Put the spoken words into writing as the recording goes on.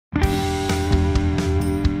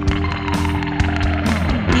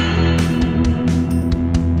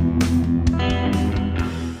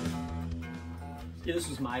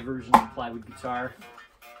my version of the plywood guitar.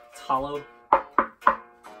 It's hollow.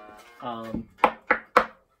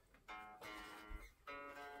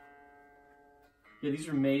 Yeah, these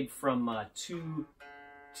are made from two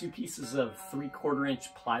pieces of 3/4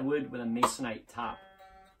 inch plywood with a masonite top.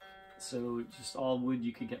 So just all wood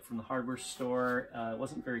you could get from the hardware store. It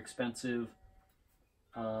wasn't very expensive.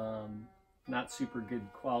 Not super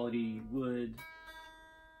good quality wood.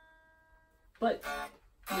 But,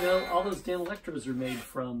 you know, all those Danelectros are made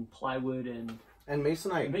from plywood and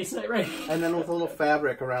masonite. Masonite, right? And then with a little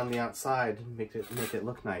fabric around the outside, make it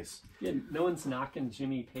look nice. Yeah, no one's knocking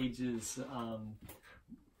Jimmy Page's.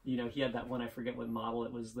 You know, he had that one. I forget what model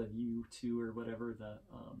it was. The U2 or whatever. The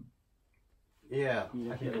yeah, you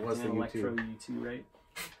know, I think it was the Danelectro U2, right?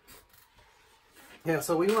 Yeah.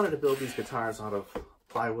 So we wanted to build these guitars out of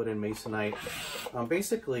plywood and masonite,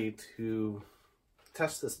 basically to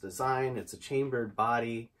test this design. It's a chambered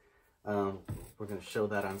body. We're going to show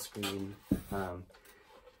that on screen.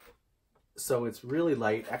 So it's really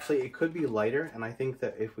light. Actually, it could be lighter, and I think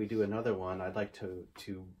that if we do another one, I'd like to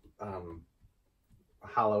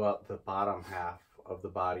hollow out the bottom half of the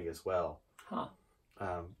body as well. Huh.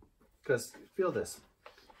 Because feel this.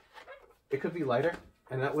 It could be lighter,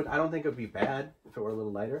 and that would, I don't think it would be bad if it were a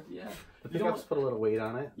little lighter. Yeah. The pickups put a little weight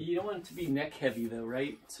on it. You don't want it to be neck heavy though,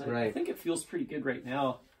 right? So right. I think it feels pretty good right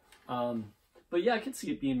now. But yeah, I could see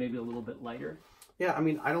it being maybe a little bit lighter. Yeah, I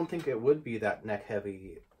mean, I don't think it would be that neck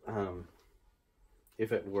heavy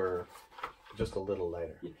if it were just a little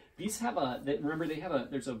lighter. Yeah. These have remember they have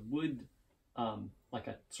there's a wood, like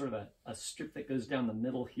a sort of a strip that goes down the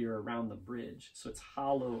middle here around the bridge. So it's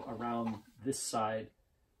hollow around this side,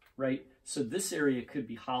 right? So this area could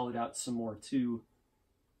be hollowed out some more too.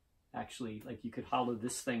 Actually, like you could hollow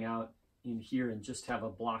this thing out in here and just have a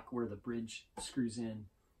block where the bridge screws in.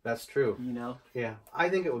 That's true. You know? Yeah. I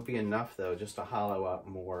think it would be enough though, just to hollow out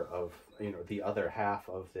more of, you know, the other half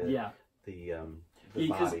of the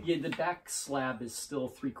body. Yeah, the back slab is still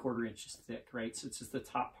 3/4 inches thick, right? So it's just the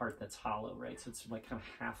top part that's hollow, right? So it's like kind of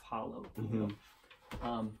half hollow, you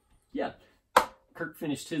know? Yeah. Kirk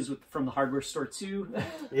finished his from the hardware store too.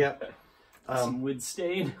 Yep. Some wood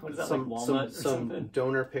stain. What is that, like walnut or something? Some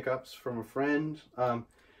donor pickups from a friend.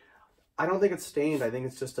 I don't think it's stained. I think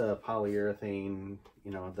it's just a polyurethane,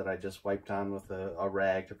 you know, that I just wiped on with a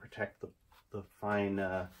rag to protect the fine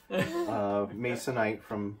masonite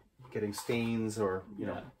from getting stains, or you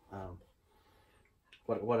know,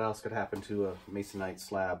 what else could happen to a masonite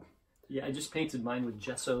slab? Yeah, I just painted mine with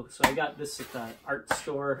gesso. So I got this at the art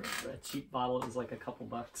store, a cheap bottle. It was like a couple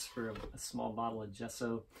bucks for a small bottle of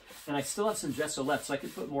gesso. And I still have some gesso left, so I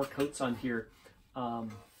could put more coats on here.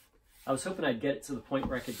 I was hoping I'd get it to the point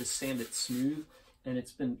where I could just sand it smooth. And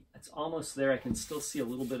it's almost there. I can still see a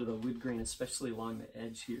little bit of the wood grain, especially along the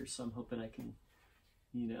edge here. So I'm hoping I can,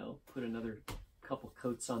 you know, put another couple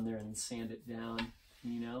coats on there and sand it down,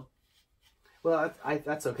 you know. Well,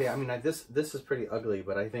 that's okay. I mean, this is pretty ugly,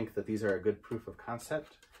 but I think that these are a good proof of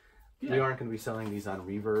concept. Yeah. We aren't going to be selling these on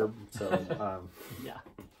Reverb, so yeah.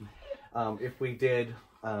 If we did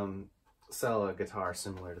sell a guitar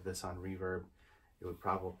similar to this on Reverb, it would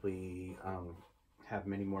probably have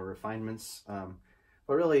many more refinements.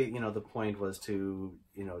 But really, you know, the point was to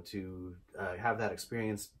have that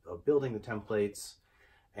experience of building the templates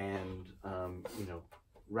and you know,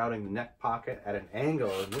 routing the neck pocket at an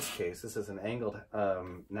angle. In this case, this is an angled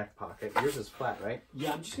neck pocket. Yours is flat, right?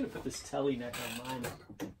 Yeah, I'm just going to put this telly neck on mine.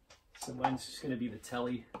 So mine's just going to be the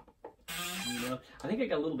telly, you know. I think I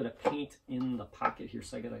got a little bit of paint in the pocket here,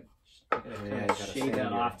 so I got to kind of shade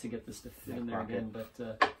that off to get this to fit in there again.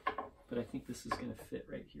 But I think this is going to fit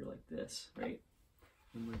right here like this, right?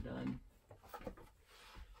 When we're done.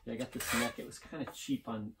 Yeah, I got this neck. It was kind of cheap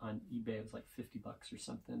on eBay. It was like 50 bucks or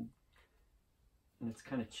something. And it's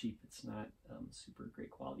kind of cheap. It's not super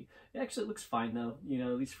great quality. Actually, it looks fine though. You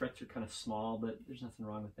know, these frets are kind of small, but there's nothing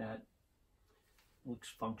wrong with that. It looks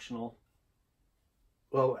functional.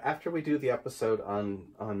 Well, after we do the episode on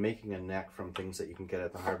making a neck from things that you can get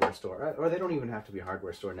at the hardware store, or they don't even have to be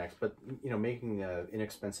hardware store necks, but you know, making an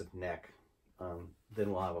inexpensive neck,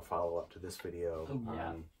 then we'll have a follow up to this video. Oh,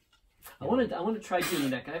 yeah. I want to try doing the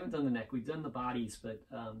neck. I haven't done the neck. We've done the bodies, but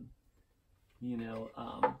you know.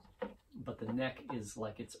 But the neck is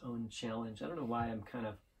like its own challenge. I don't know why I'm kind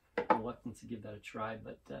of reluctant to give that a try,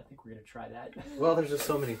 but I think we're going to try that. Well, there's just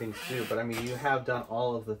so many things to do, but I mean, you have done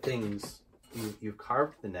all of the things. You've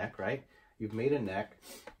carved the neck, right? You've made a neck.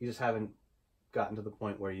 You just haven't gotten to the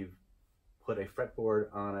point where you've put a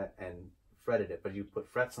fretboard on it and fretted it, but you put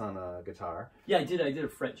frets on a guitar. Yeah, I did a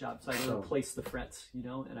fret job, so I replaced the frets, you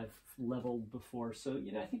know, and I've leveled before. So,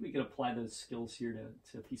 you know, I think we could apply those skills here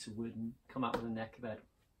to a piece of wood and come out with a neck that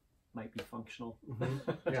might be functional.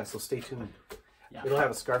 Yeah, so stay tuned. Yeah. It'll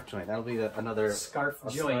have a scarf joint. That'll be another scarf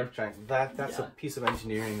joint. Scarf joint. That's a piece of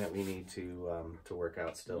engineering that we need to work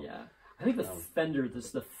out still. Yeah, I think the fender,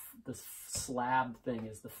 the slab thing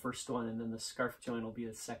is the first one, and then the scarf joint will be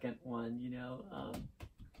the second one. You know,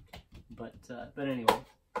 but anyway.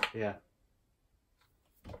 Yeah.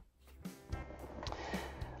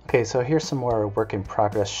 Okay, so here's some more work in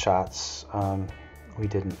progress shots. We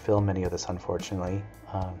didn't film any of this, unfortunately.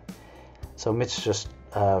 So Mitch just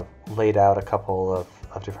laid out a couple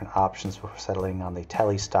of different options for settling on the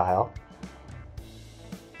telly style.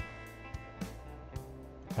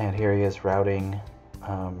 And here he is routing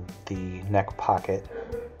the neck pocket.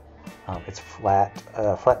 It's flat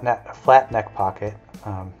neck pocket,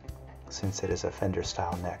 since it is a fender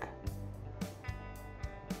style neck.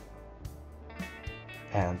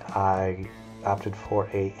 And I opted for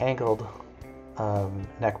a angled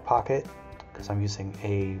neck pocket because I'm using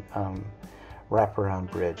a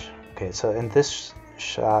wraparound bridge. Okay, so in this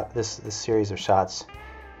shot, this series of shots,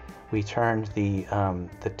 we turned the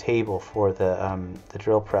table for the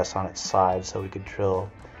drill press on its side so we could drill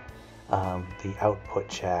the output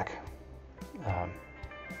jack.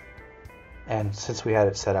 And since we had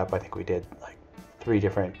it set up, I think we did like 3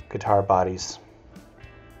 different guitar bodies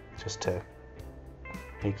just to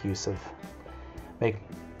make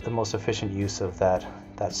the most efficient use of that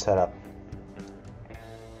setup.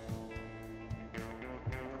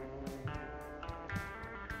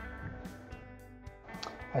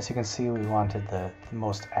 As you can see, we wanted the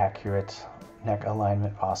most accurate neck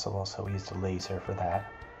alignment possible, so we used a laser for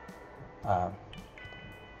that.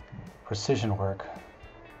 Precision work.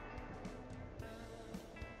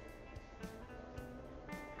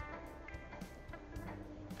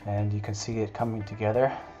 And you can see it coming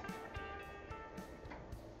together.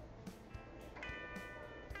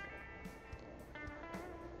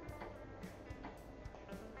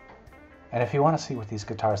 And if you want to see what these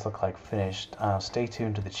guitars look like finished, stay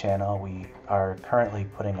tuned to the channel. We are currently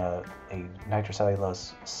putting a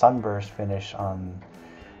nitrocellulose sunburst finish on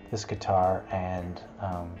this guitar, and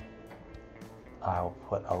I'll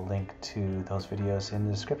put a link to those videos in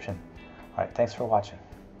the description. Alright, thanks for watching.